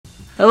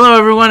Hello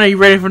everyone, are you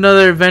ready for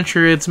another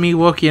adventure? It's me,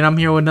 Wookie, and I'm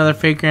here with another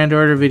Fake Grand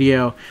Order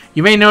video.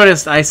 You may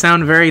notice I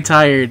sound very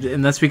tired,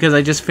 and that's because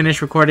I just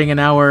finished recording an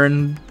hour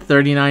and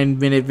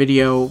 39-minute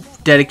video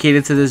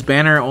dedicated to this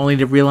banner, only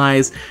to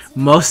realize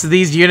most of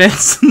these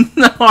units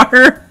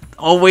are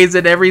always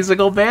in every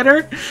single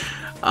banner.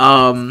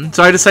 So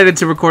I decided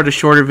to record a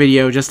shorter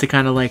video just to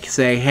kind of like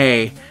say,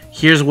 hey,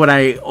 here's what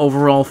I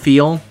overall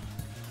feel.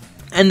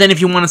 And then if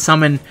you want to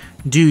summon,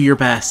 do your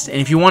best. And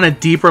if you want a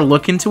deeper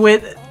look into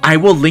it, I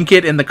will link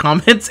it in the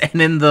comments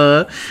and in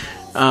the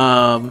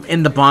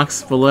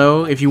box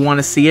below if you want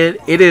to see it.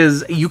 It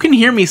is, you can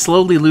hear me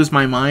slowly lose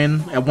my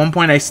mind. At one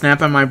point I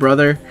snap at my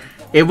brother.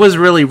 It was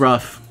really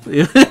rough.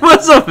 It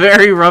was a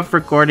very rough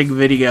recording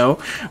video,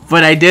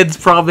 but I did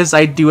promise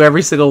I'd do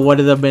every single one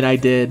of them, and I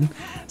did.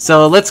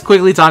 So let's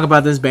quickly talk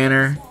about this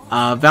banner.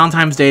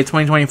 Valentine's Day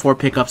 2024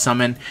 pickup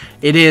summon.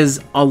 It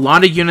is a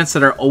lot of units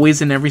that are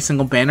always in every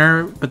single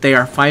banner, but they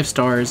are 5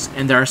 stars,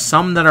 and there are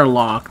some that are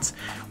locked.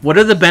 What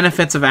are the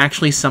benefits of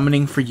actually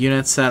summoning for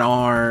units that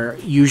are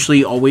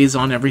usually always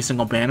on every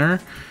single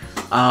banner?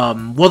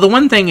 Well, the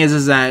one thing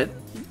is that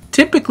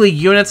typically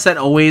units that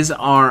always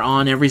are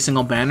on every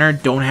single banner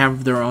don't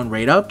have their own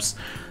rate ups.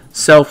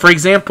 So, for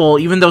example,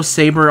 even though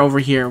Saber over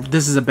here,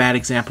 this is a bad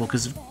example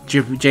because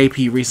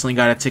JP recently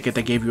got a ticket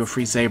that gave you a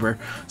free Saber.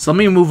 So let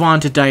me move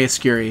on to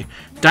Dioscuri.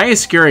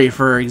 Dioscuri,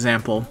 for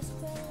example,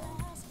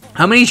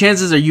 how many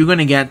chances are you going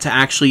to get to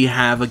actually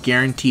have a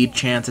guaranteed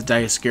chance at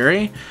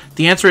Dioscuri?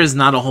 The answer is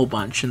not a whole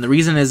bunch, and the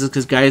reason is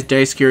because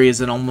Dioscuri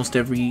is in almost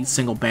every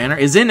single banner,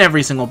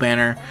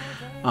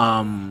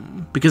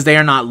 because they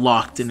are not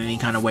locked in any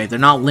kind of way. They're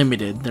not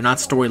limited. They're not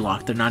story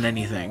locked. They're not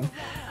anything.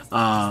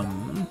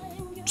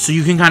 So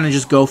you can kind of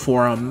just go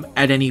for them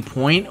at any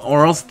point,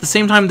 or else at the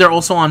same time they're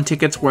also on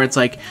tickets where it's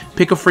like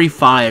pick a free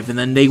 5 and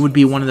then they would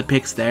be one of the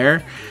picks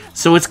there.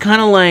 So it's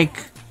kind of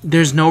like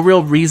there's no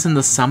real reason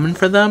to summon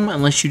for them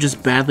unless you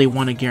just badly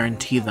want to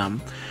guarantee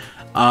them.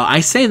 I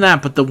say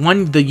that, but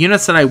the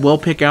units that I will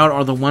pick out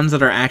are the ones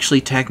that are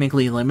actually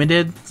technically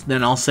limited.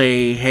 Then I'll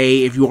say,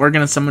 hey, if you are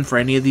going to summon for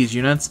any of these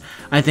units,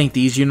 I think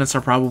these units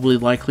are probably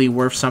likely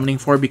worth summoning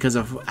for because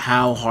of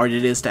how hard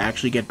it is to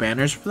actually get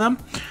banners for them.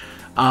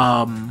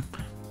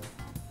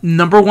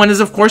 Number 1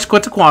 is, of course,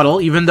 Quetzalcoatl,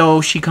 even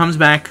though she comes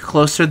back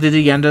closer to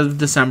the end of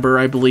December,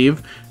 I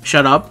believe.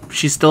 Shut up.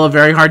 She's still a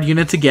very hard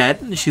unit to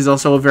get. She's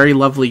also a very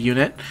lovely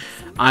unit.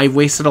 I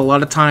wasted a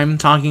lot of time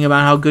talking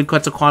about how good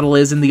Quetzalcoatl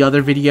is in the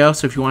other video,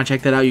 so if you want to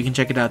check that out, you can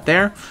check it out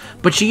there.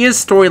 But she is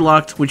story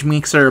locked, which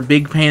makes her a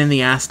big pain in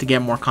the ass to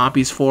get more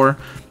copies for,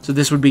 so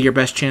this would be your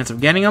best chance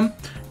of getting them.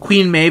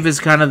 Queen Maeve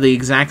is kind of the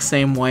exact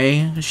same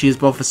way. She is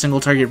both a single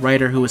target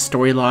writer who is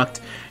story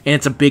locked, and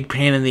it's a big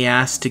pain in the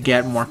ass to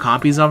get more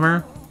copies of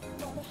her.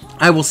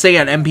 I will say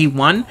at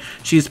MP1,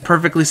 she's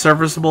perfectly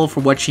serviceable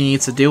for what she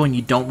needs to do, and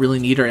you don't really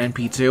need her at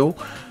MP2.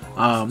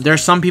 There are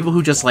some people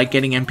who just like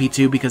getting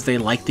MP2 because they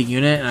like the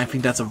unit, and I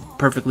think that's a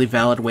perfectly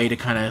valid way to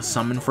kind of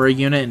summon for a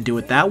unit and do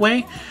it that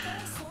way.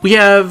 We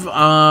have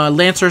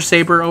Lancer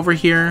Saber over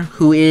here,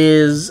 who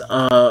is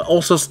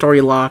also story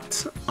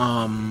locked.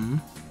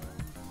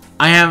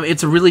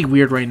 It's really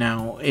weird right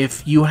now.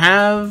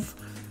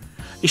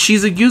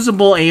 She's a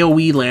usable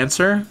AoE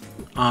Lancer.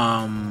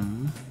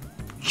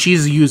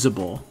 She's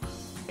usable.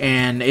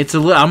 And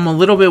I'm a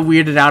little bit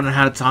weirded out on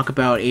how to talk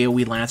about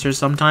AoE Lancers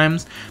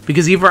sometimes,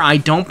 because either I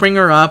don't bring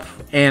her up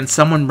and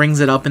someone brings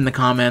it up in the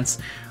comments,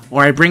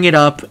 or I bring it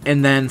up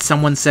and then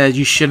someone says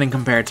you shouldn't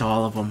compare it to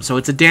all of them. So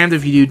it's a damned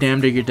if you do,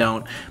 damned if you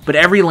don't. But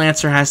every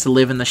Lancer has to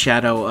live in the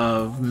shadow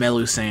of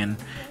Melusine.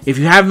 If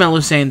you have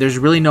Melusine, there's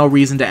really no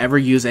reason to ever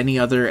use any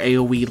other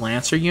AoE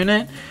Lancer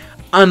unit,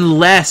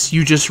 unless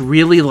you just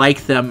really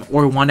like them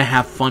or want to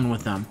have fun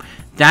with them.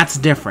 That's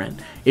different.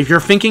 If you're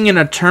thinking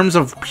in terms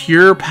of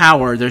pure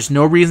power, there's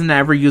no reason to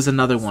ever use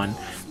another one.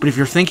 But if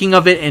you're thinking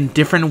of it in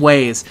different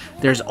ways,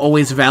 there's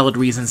always valid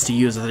reasons to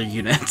use other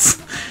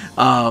units.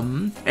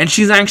 And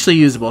she's actually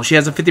usable. She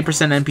has a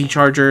 50% MP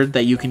charger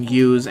that you can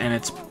use, and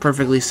it's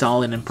perfectly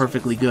solid and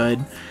perfectly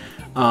good.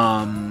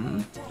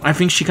 I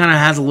think she kind of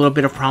has a little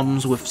bit of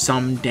problems with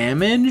some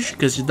damage,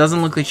 because it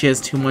doesn't look like she has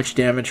too much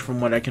damage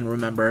from what I can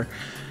remember,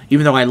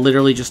 even though I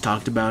literally just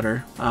talked about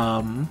her.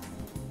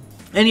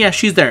 And yeah,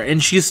 she's there,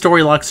 and she's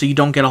story locked, so you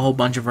don't get a whole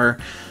bunch of her.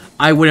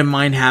 I wouldn't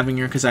mind having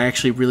her because I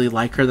actually really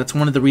like her. That's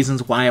one of the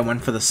reasons why I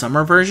went for the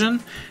summer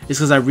version, is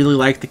because I really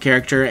like the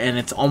character, and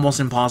it's almost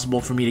impossible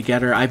for me to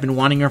get her. I've been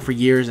wanting her for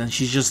years, and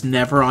she's just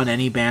never on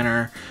any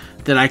banner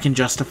that I can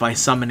justify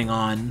summoning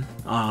on,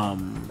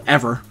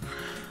 ever.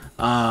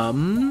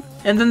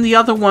 And then the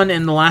other one,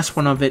 and the last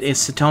one of it, is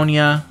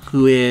Setonia,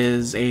 who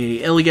is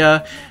a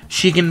Ilya.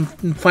 She can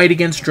fight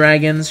against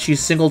dragons. She's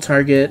single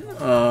target.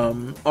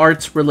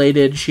 Arts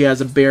related. She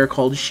has a bear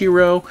called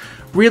Shiro.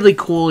 Really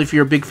cool if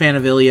you're a big fan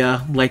of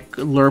Ilya, like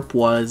Lerp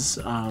was.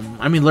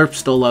 I mean, Lerp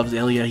still loves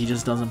Ilya. He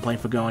just doesn't play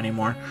FGO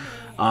anymore.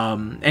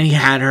 And he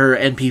had her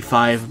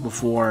NP5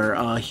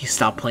 before he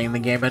stopped playing the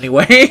game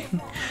anyway.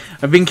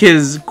 I think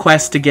his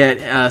quest to get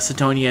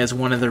Satonia is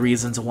one of the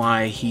reasons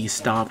why he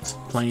stopped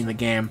playing the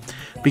game.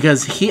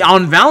 Because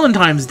on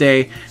Valentine's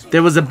Day,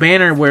 there was a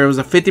banner where it was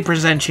a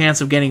 50%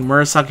 chance of getting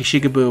Murasaki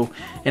Shikabue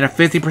and a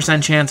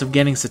 50% chance of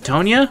getting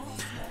Satonia.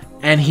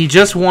 And he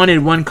just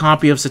wanted one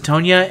copy of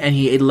Satonia, and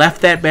he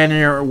left that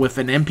banner with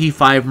an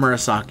MP5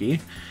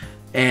 Murasaki.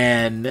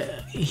 And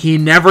he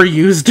never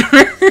used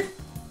her.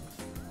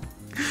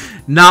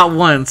 Not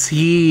once.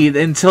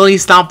 Until he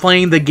stopped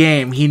playing the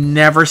game, he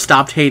never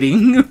stopped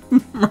hating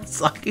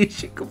Murasaki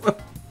Shikabue.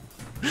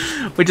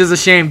 Which is a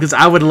shame, because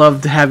I would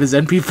love to have his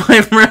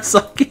NP5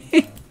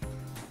 Murasaki.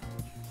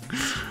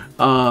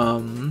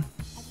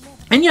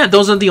 And yeah,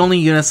 those are the only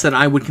units that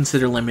I would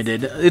consider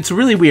limited. It's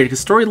really weird, because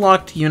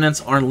story-locked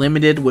units are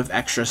limited with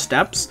extra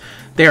steps.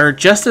 They are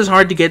just as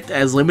hard to get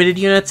as limited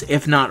units,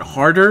 if not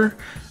harder.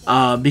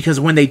 Because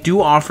when they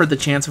do offer the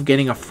chance of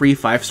getting a free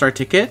 5-star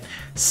ticket,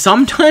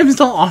 sometimes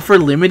they'll offer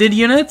limited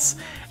units,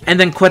 and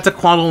then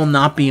Quetzalcoatl will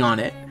not be on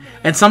it.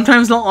 And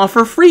sometimes they'll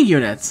offer free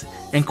units,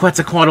 and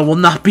Quetzalcoatl will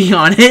not be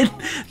on it.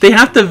 They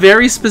have to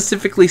very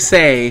specifically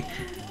say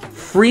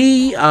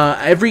free,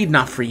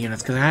 not free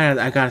units, because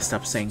I gotta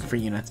stop saying free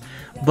units,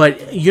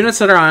 but units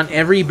that are on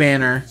every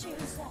banner,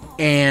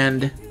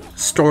 and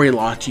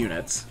story-locked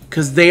units,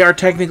 because they are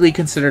technically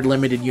considered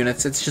limited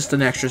units. It's just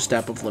an extra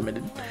step of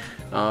limited.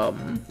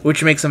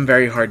 Which makes them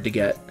very hard to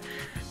get.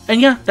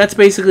 And yeah, that's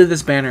basically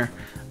this banner.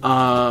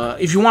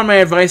 If you want my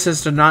advice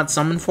as to not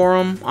summon for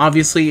them,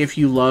 obviously if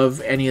you love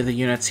any of the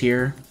units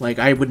here, like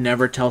I would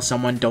never tell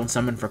someone don't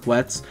summon for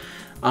Quetz.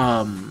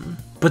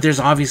 But there's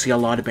obviously a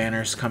lot of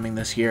banners coming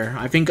this year.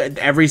 I think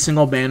every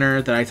single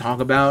banner that I talk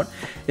about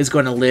is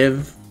going to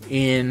live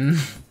in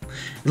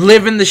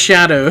the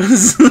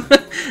shadows.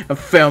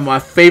 My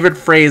favorite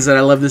phrase that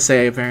I love to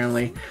say,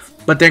 apparently.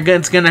 But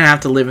it's going to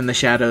have to live in the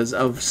shadows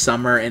of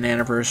Summer and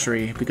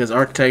Anniversary, because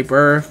Archetype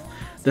Earth,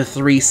 the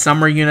 3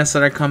 Summer units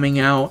that are coming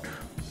out,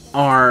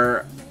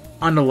 are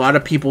on a lot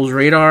of people's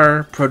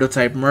radar.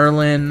 Prototype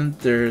Merlin,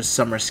 there's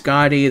Summer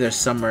Scotty, there's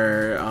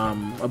Summer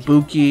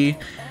Ibuki,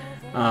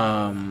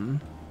 and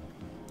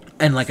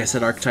like I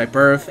said, Archetype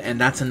Earth,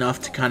 and that's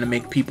enough to kind of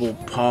make people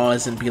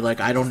pause and be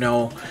like, I don't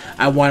know,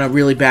 I want to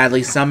really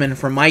badly summon.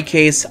 For my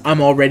case,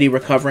 I'm already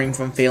recovering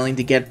from failing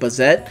to get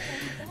Bazette.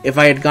 If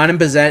I had gotten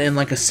Bazette in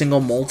like a single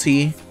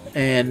multi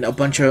and a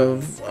bunch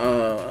of,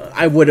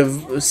 I would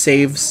have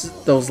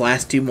saved those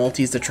last 2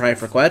 multis to try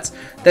for Quetz.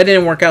 That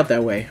didn't work out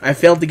that way. I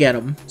failed to get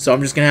them, so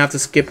I'm just going to have to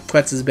skip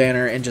Quetz's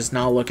banner and just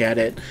not look at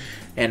it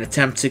and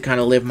attempt to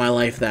kind of live my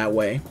life that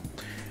way.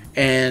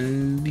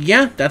 And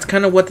yeah, that's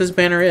kind of what this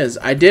banner is.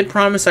 I did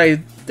promise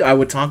I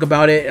would talk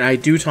about it, and I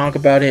do talk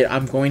about it.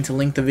 I'm going to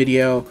link the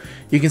video.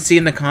 You can see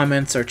in the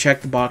comments or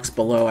check the box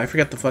below. I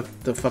forget the fuck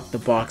the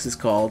box is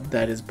called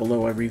that is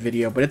below every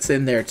video, but it's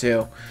in there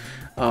too.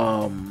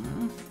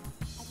 And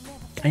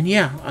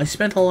yeah, I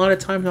spent a lot of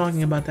time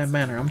talking about that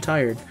banner. I'm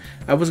tired.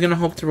 I was gonna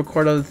hope to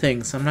record other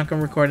things. I'm not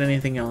gonna record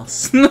anything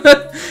else.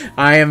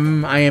 I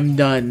am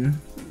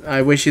done.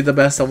 I wish you the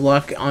best of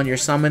luck on your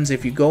summons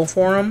if you go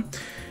for them.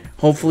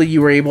 Hopefully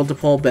you were able to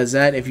pull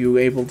Bazette if you were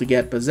able to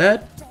get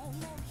Bazette.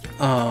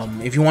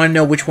 If you want to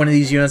know which one of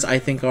these units I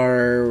think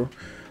are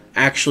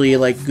actually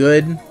like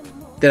good,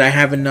 that I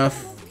have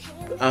enough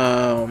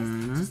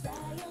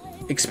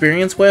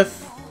experience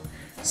with,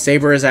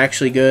 Saber is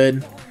actually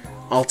good.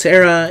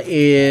 Altera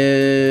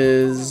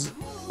is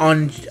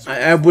on.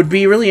 I would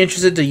be really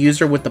interested to use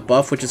her with the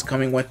buff, which is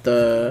coming with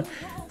the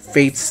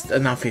Fates,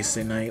 not Fates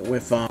Day Night,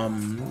 with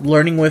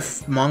Learning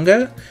with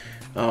manga.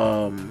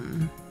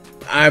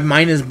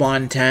 Mine is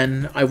Bond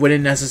 10. I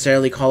wouldn't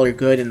necessarily call her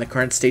good in the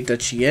current state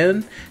that she's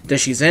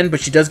in, but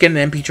she does get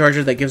an MP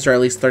charger that gives her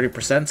at least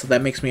 30%, so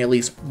that makes me at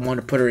least want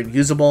to put her in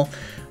usable.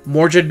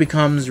 Mordred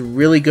becomes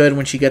really good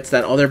when she gets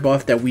that other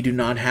buff that we do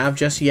not have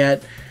just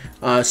yet.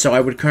 So I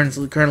would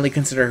currently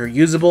consider her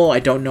usable. I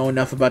don't know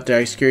enough about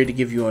Dioscuri to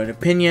give you an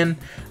opinion.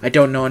 I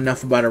don't know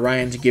enough about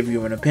Orion to give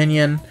you an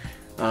opinion.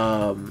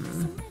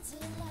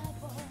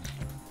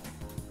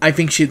 I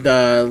think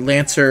the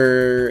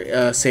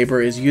Lancer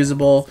Saber is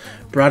usable.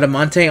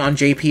 Bradamante on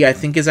JP I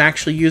think is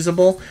actually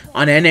usable.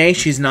 On NA,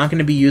 she's not going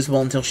to be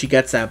usable until she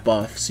gets that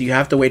buff, so you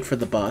have to wait for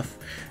the buff.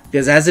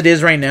 Because as it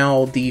is right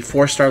now, the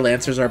 4-star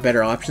Lancers are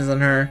better options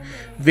than her.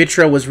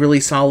 Vitra was really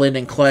solid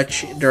and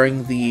clutch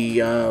during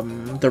the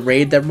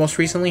raid that most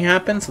recently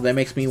happened, so that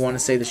makes me want to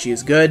say that she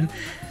is good.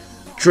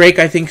 Drake,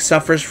 I think,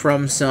 suffers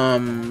from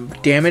some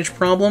damage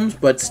problems,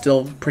 but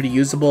still pretty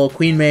usable.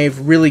 Queen Maeve,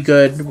 really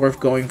good, worth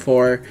going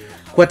for.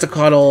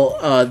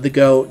 Quetzalcoatl, the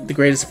GOAT, the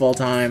greatest of all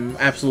time.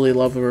 Absolutely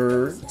love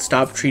her.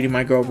 Stop treating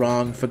my girl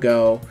wrong,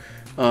 FGO.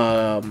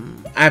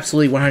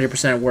 Absolutely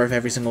 100% worth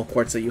every single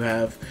quartz that you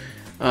have.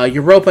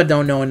 Europa,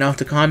 don't know enough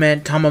to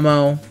comment.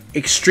 Tamamo,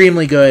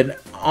 extremely good,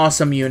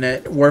 awesome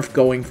unit, worth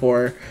going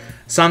for.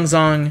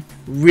 Songzong,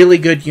 really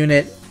good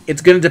unit,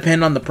 it's going to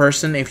depend on the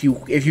person. If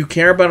you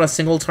care about a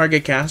single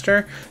target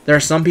caster, there are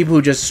some people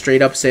who just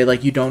straight up say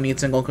like you don't need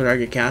single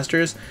target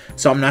casters,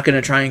 so I'm not going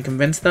to try and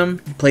convince them.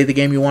 Play the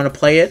game you want to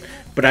play it,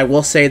 but I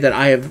will say that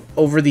I have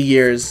over the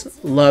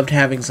years loved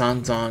having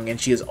Zong Zong, and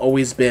she has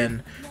always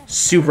been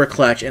super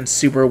clutch and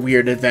super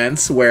weird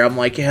events where I'm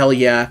like, hell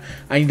yeah,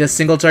 I need a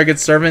single target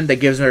servant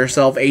that gives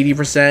herself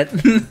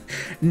 80%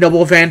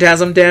 Noble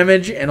Phantasm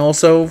damage, and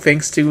also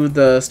thanks to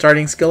the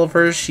starting skill of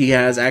hers, she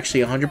has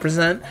actually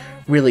 100%.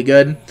 Really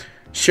good.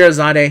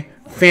 Sherazade,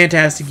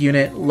 fantastic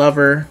unit, love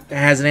her.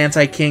 Has an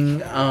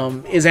anti-king,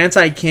 is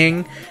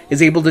anti-king,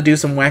 is able to do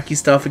some wacky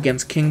stuff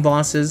against king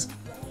bosses,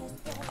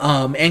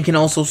 and can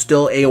also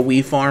still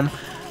AoE farm,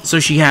 so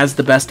she has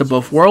the best of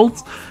both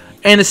worlds.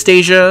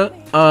 Anastasia,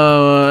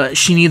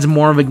 she needs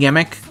more of a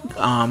gimmick.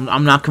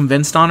 I'm not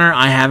convinced on her.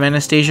 I have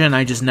Anastasia, and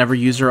I just never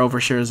use her over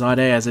Sherazade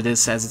as it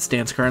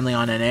stands currently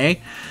on NA.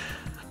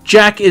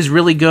 Jack is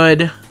really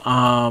good.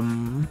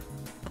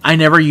 I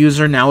never use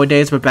her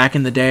nowadays, but back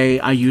in the day,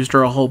 I used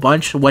her a whole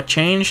bunch. What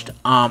changed?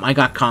 I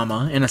got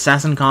Kama, and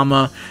Assassin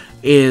Kama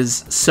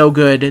is so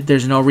good.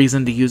 There's no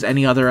reason to use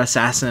any other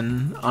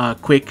assassin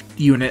quick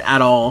unit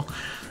at all.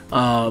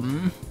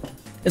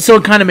 So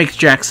it kind of makes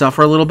Jack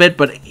suffer a little bit,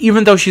 but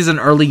even though she's an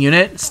early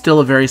unit, still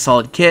a very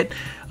solid kit.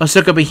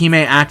 Asuka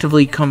Bahime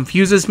actively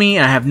confuses me.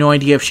 I have no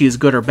idea if she is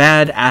good or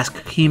bad.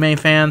 Ask Hime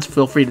fans,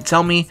 feel free to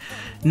tell me.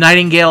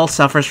 Nightingale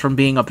suffers from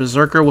being a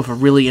berserker with a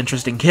really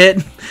interesting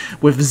kit,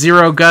 with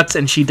 0 guts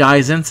and she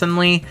dies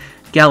instantly.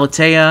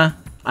 Galatea,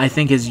 I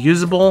think, is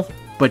usable,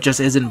 but just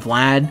isn't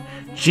Vlad.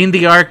 Jean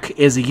d'Arc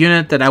is a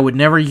unit that I would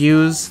never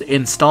use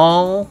in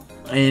stall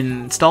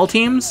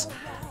teams,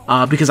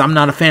 because I'm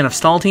not a fan of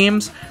stall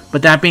teams.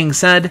 But that being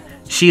said,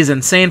 she is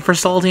insane for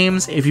stall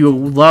teams. If you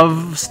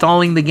love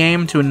stalling the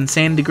game to an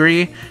insane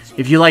degree,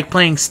 if you like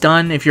playing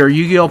stun, if you're a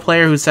Yu-Gi-Oh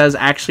player who says,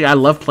 actually, I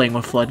love playing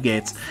with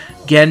floodgates,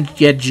 get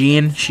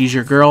Jean, she's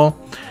your girl.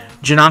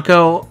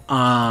 Janako,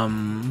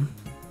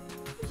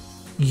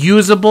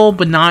 usable,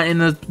 but not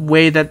in a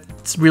way that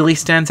really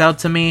stands out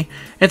to me.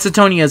 And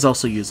Satonia is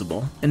also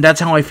usable. And that's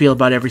how I feel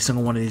about every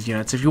single one of these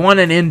units. If you want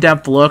an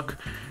in-depth look,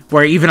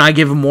 where even I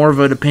give more of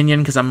an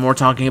opinion because I'm more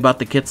talking about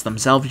the kits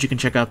themselves, you can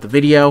check out the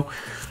video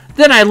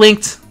that I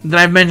linked, that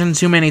I've mentioned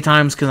too many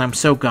times because I'm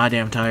so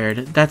goddamn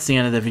tired. That's the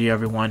end of the video,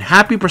 everyone.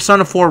 Happy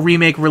Persona 4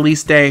 Remake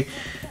release day.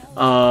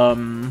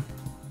 Hopefully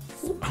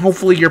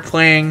you're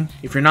playing.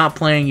 If you're not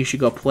playing, you should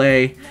go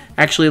play.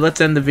 Actually, let's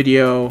end the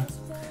video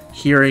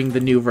hearing the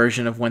new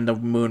version of When the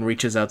Moon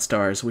Reaches Out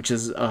Stars, which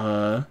is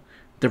the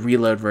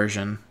reload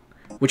version,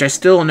 which I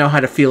still don't know how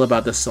to feel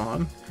about this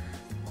song.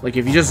 Like,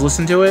 if you just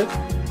listen to it,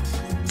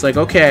 it's like,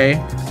 okay,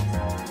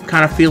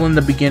 kind of feeling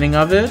the beginning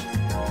of it.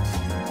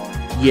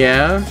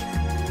 Yeah,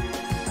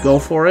 go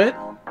for it.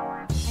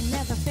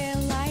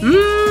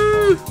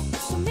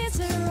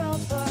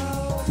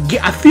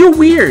 Yeah, I feel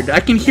weird.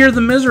 I can hear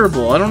the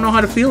miserable. I don't know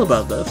how to feel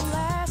about this.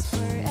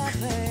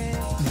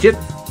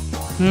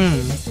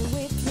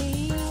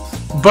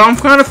 But I'm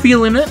kind of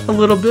feeling it a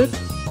little bit.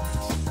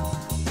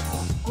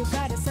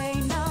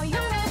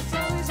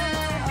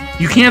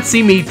 You can't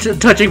see me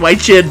touching my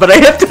chin, but I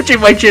am touching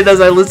my chin as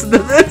I listen to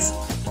this.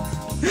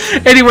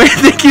 Anyway,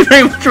 thank you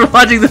very much for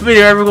watching the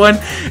video, everyone.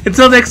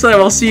 Until next time,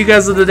 I'll see you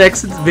guys in the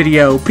next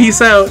video.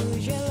 Peace out.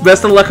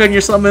 Best of luck on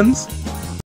your summons.